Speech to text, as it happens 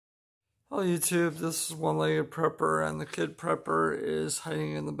Hello YouTube, this is One-Legged Prepper, and the Kid Prepper is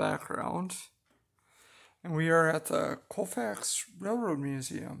hiding in the background. And we are at the Colfax RR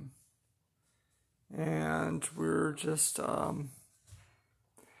Museum. And we're just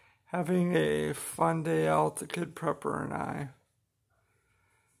having a fun day out, the Kid Prepper and I.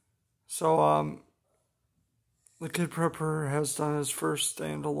 So, the Kid Prepper has done his first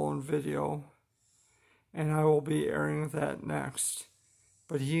standalone video, and I will be airing that next.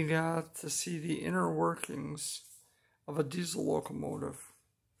 But he got to see the inner workings of a diesel locomotive,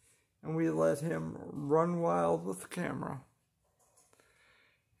 and we let him run wild with the camera.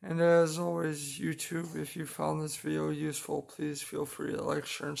 And as always, YouTube, if you found this video useful, please feel free to like,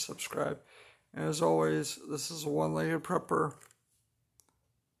 share, and subscribe. And as always, this is a One-Legged Prepper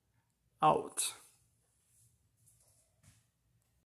out.